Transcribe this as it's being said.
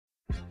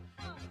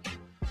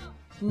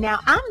Now,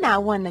 I'm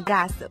not one to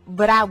gossip,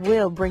 but I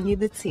will bring you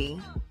the tea.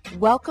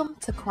 Welcome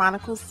to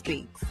Chronicle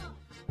Speaks.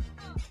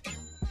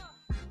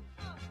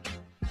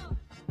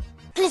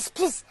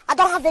 Please, I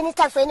don't have any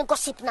time for any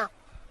gossip now.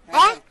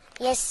 Eh?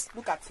 Yes.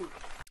 Look at you.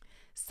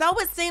 So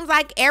it seems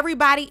like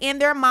everybody and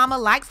their mama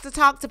likes to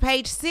talk to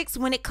Page 6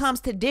 when it comes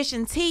to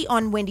dishing tea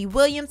on Wendy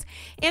Williams,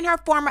 and her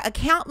former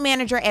account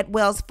manager at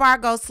Wells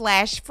Fargo /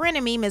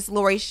 frenemy, Miss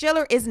Lori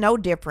Schiller, is no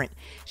different.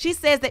 She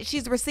says that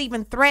she's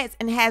receiving threats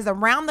and has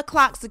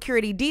around-the-clock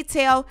security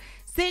detail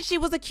since she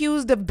was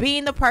accused of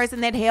being the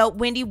person that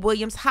held Wendy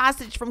Williams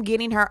hostage from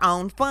getting her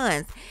own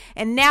funds.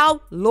 And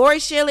now Lori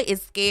Schiller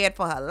is scared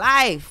for her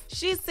life.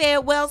 She said,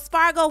 Wells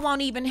Fargo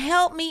won't even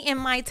help me in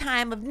my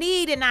time of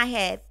need, and I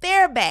had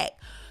their back.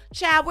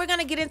 Child, we're going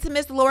to get into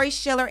Miss Lori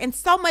Schiller and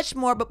so much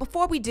more, but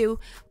before we do,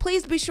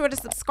 please be sure to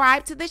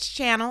subscribe to this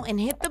channel and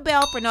hit the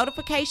bell for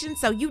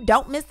notifications so you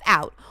don't miss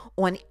out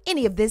on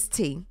any of this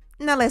tea.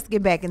 Now let's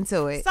get back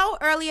into it. So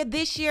earlier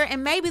this year,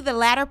 and maybe the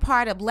latter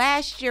part of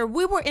last year,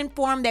 we were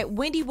informed that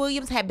Wendy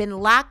Williams had been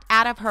locked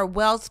out of her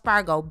Wells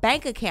Fargo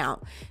bank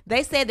account.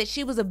 They said that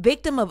she was a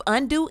victim of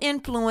undue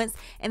influence,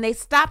 and they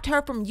stopped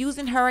her from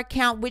using her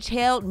account, which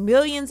held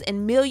millions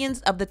and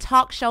millions of the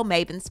talk show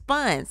Maven's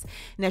funds.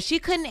 Now, she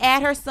couldn't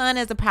add her son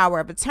as a power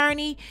of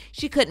attorney.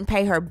 She couldn't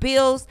pay her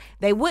bills.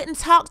 They wouldn't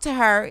talk to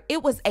her.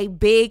 It was a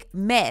big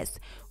mess.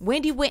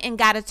 Wendy went and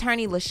got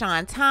attorney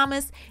LaShawn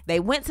Thomas.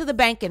 They went to the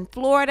bank in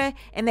Florida,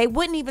 and they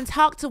wouldn't even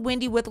talk to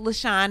Wendy with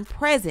LaShawn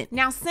present.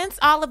 Now, since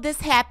all of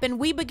this happened,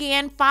 we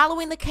began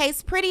following the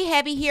case pretty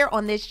heavy here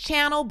on this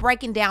channel,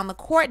 breaking down the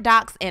court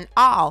docs and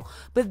all.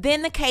 But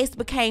then the case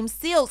became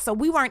sealed, so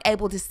we weren't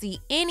able to see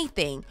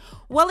anything.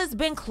 Well, it's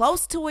been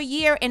close to a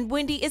year, and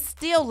Wendy is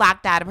still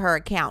locked out of her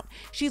account.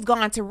 She's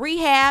gone to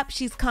rehab.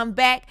 She's come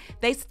back.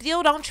 They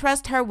still don't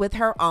trust her with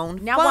her own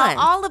funds. Now, while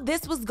all of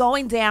this was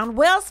going down,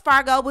 Wells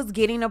Fargo was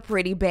getting a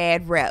pretty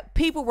bad rep.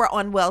 People were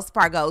on Wells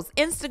Fargo's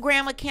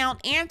Instagram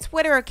account and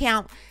Twitter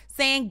account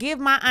saying, give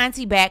my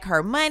auntie back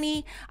her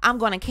money, I'm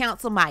going to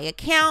cancel my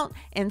account,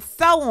 and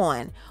so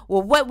on.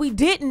 Well, what we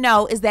didn't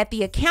know is that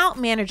the account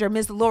manager,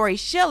 Miss Lori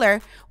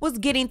Schiller, was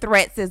getting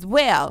threats as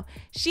well.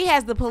 She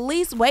has the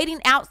police waiting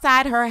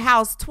outside her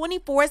house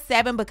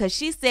 24/7 because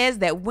she says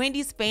that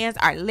Wendy's fans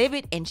are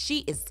livid and she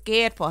is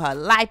scared for her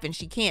life and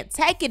she can't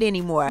take it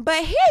anymore.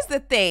 But here's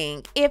the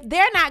thing, if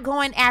they're not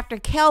going after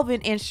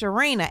Kelvin and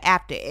Sharina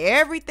after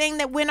everything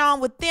that went on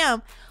with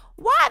them,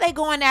 why are they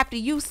going after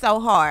you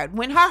so hard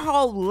when her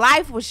whole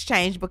life was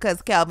changed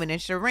because Kelvin and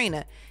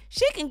Sharina?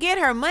 She can get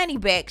her money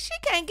back. She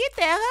can't get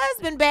that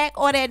husband back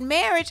or that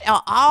marriage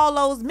or all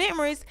those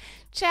memories.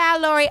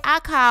 Child, Lori, I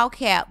call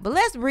cap, but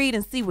let's read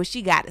and see what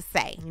she got to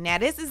say. Now,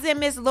 this is in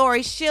Miss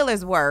Lori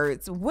Schiller's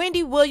words.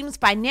 Wendy Williams'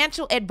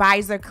 financial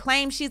advisor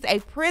claims she's a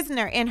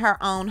prisoner in her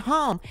own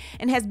home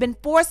and has been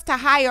forced to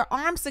hire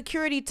armed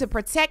security to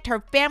protect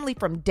her family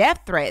from death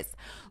threats.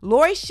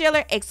 Lori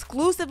Schiller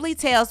exclusively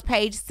tells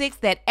Page 6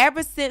 that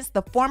ever since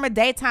the former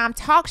daytime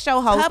talk show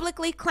host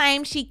publicly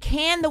claimed she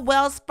canned the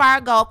Wells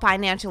Fargo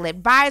financial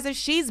advisor,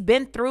 she's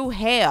been through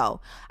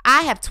hell.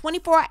 I have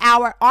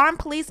 24-hour armed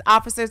police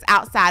officers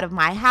outside of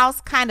my house,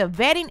 kind of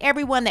vetting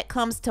everyone that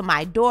comes to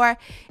my door.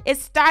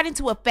 It's starting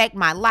to affect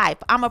my life.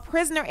 I'm a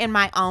prisoner in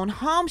my own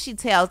home, she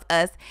tells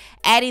us,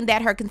 adding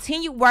that her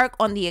continued work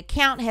on the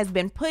account has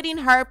been putting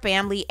her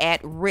family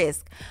at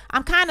risk.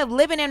 I'm kind of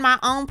living in my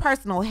own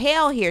personal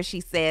hell here,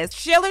 she says.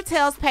 Schiller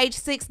tells Page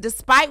 6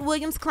 despite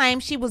Williams' claim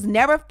she was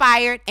never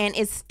fired and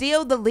is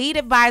still the lead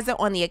advisor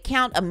on the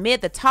account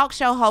amid the talk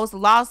show host's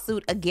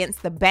lawsuit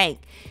against the bank.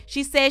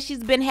 She says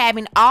she's been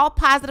having all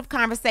positive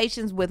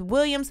conversations with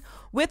Williams,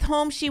 with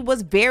whom she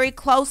was very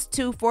close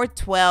to for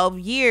 12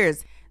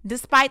 years.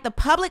 Despite the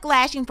public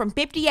lashing from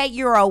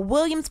 58-year-old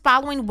Williams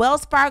following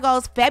Wells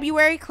Fargo's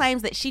February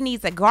claims that she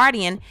needs a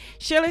guardian,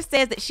 Schiller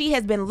says that she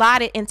has been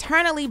lauded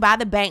internally by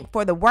the bank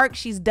for the work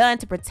she's done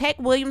to protect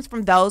Williams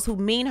from those who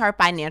mean her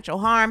financial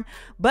harm,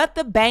 but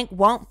the bank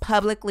won't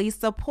publicly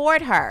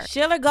support her.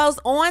 Schiller goes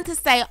on to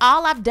say,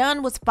 all I've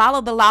done was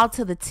follow the law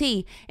to the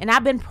T, and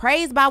I've been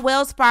praised by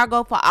Wells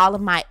Fargo for all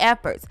of my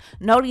efforts,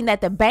 noting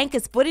that the bank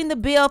is footing the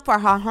bill for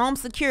her home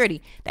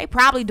security. They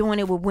probably doing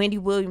it with Wendy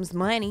Williams'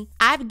 money.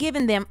 I've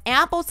given them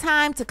ample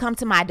time to come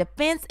to my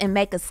defense and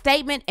make a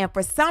statement, and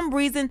for some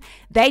reason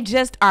they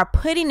just are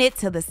putting it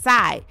to the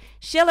side.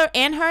 Schiller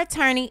and her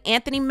attorney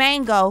Anthony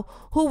Mango,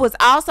 who was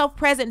also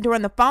present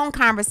during the phone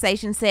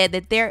conversation, said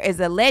that there is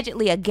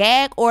allegedly a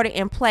gag order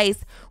in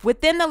place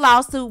within the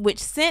lawsuit which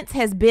since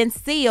has been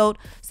sealed,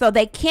 so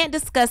they can't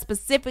discuss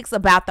specifics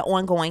about the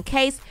ongoing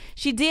case.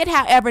 She did,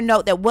 however,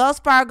 note that Wells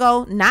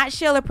Fargo, not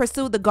Schiller,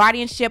 pursued the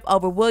guardianship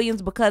over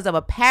Williams because of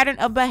a pattern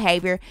of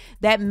behavior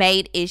that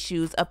made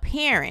issues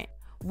apparent.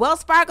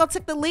 Wells Fargo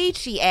took the lead,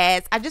 she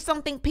adds. I just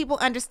don't think people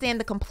understand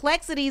the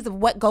complexities of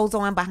what goes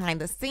on behind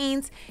the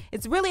scenes.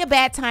 It's really a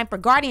bad time for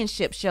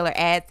guardianship, Schiller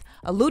adds,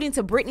 alluding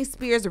to Britney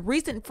Spears'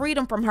 recent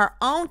freedom from her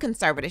own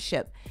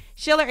conservatorship.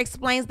 Schiller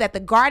explains that the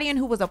guardian,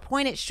 who was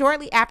appointed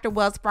shortly after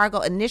Wells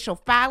Fargo initial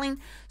filing,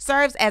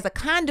 serves as a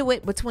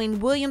conduit between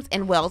Williams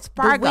and Wells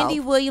Fargo. The Wendy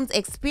Williams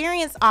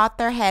experienced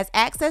author has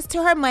access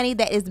to her money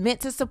that is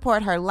meant to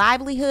support her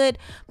livelihood,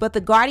 but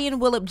the guardian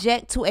will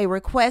object to a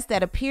request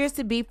that appears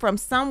to be from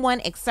someone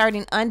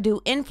exerting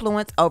undue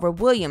influence over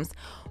Williams.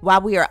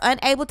 While we are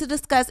unable to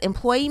discuss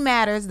employee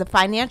matters, the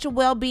financial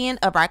well-being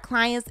of our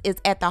clients is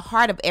at the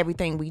heart of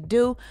everything we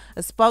do,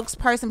 a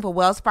spokesperson for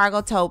Wells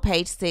Fargo told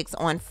Page 6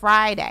 on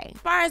Friday.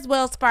 As far as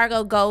Wells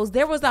Fargo goes,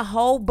 there was a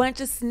whole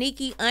bunch of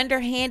sneaky,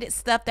 underhanded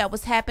stuff that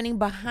was happening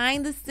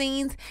behind the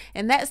scenes,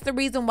 and that's the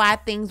reason why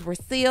things were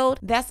sealed.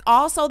 That's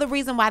also the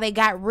reason why they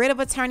got rid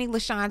of attorney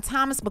LaShawn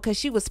Thomas, because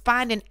she was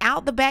finding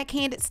out the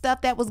backhanded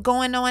stuff that was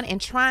going on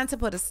and trying to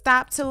put a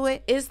stop to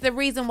it. It's the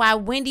reason why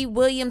Wendy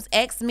Williams'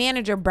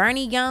 ex-manager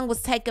Bernie Young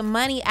was taking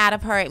money out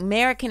of her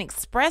American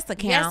Express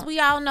account. Yes, we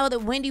all know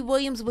that Wendy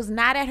Williams was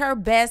not at her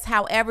best.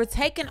 However,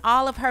 taking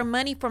all of her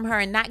money from her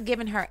and not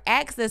giving her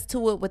access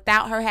to it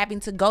without her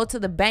having to go to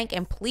the bank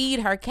and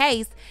plead her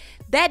case,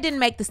 that didn't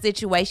make the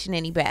situation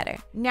any better.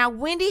 Now,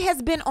 Wendy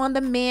has been on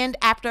the mend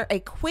after a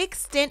quick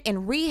stint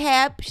in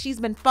rehab. She's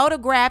been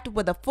photographed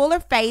with a fuller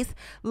face,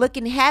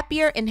 looking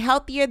happier and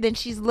healthier than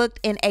she's looked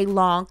in a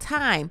long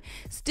time.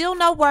 Still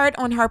no word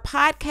on her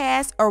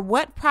podcast or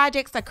what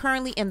projects are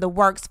currently in the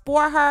works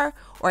for her,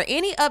 or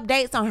any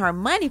updates on her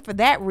money for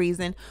that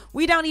reason.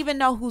 We don't even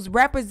know who's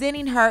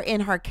representing her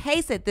in her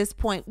case at this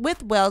point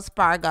with Wells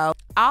Fargo.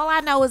 All I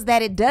know is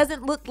that it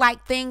doesn't look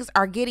like things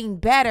are getting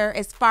better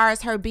as far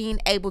as her being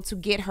able to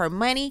get her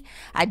money.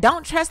 I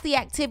don't trust the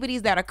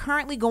activities that are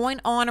currently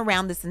going on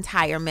around this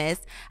entire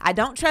mess. I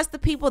don't trust the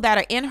people that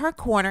are in her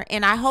corner,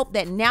 and I hope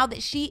that now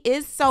that she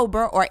is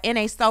sober or in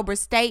a sober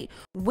state,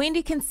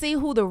 Wendy can see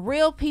who the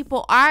real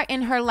people are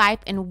in her life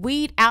and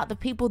weed out the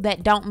people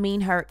that don't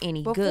mean her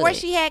any good. Before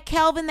she had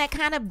Kelvin that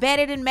kind of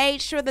vetted and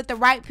made sure that the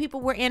right people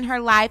were in her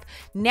life.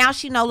 Now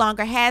she no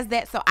longer has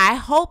that. So I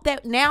hope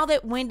that now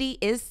that Wendy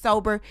is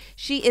sober,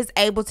 she is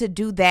able to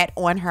do that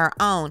on her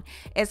own.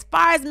 As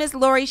far as Miss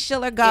Lori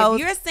Schiller goes,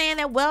 if you're saying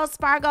that Wells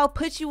Fargo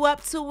put you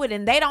up to it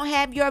and they don't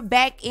have your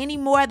back any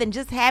more than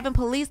just having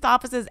police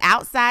officers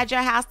outside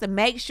your house to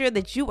make sure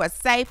that you are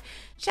safe,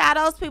 child,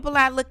 those people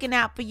aren't looking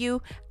out for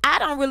you. I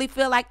don't really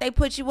feel like they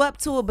put you up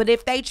to it, but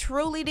if they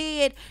truly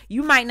did,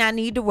 you might not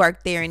need to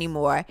work there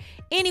anymore.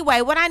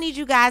 Anyway, what I need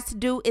you guys to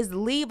do is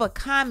leave a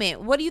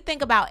comment. What do you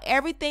think about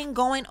everything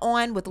going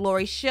on with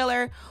Lori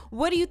Schiller?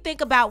 What do you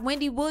think about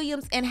Wendy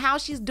Williams and how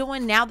she's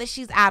doing now that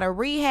she's out of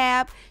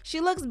rehab?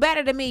 She looks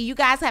better to me. You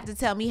guys have to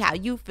tell me how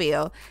you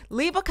feel.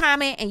 Leave a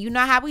comment, and you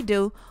know how we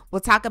do.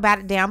 We'll talk about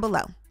it down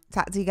below.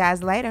 Talk to you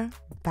guys later.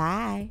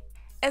 Bye.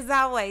 As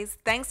always,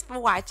 thanks for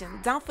watching.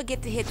 Don't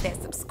forget to hit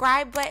that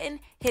subscribe button,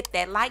 hit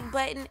that like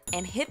button,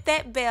 and hit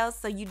that bell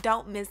so you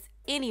don't miss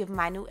any of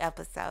my new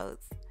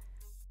episodes.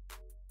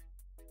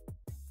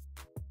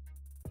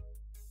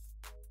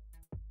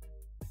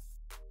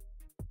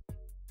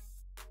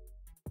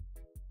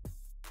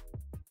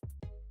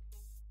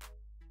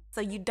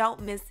 So you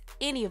don't miss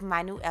any of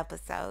my new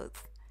episodes.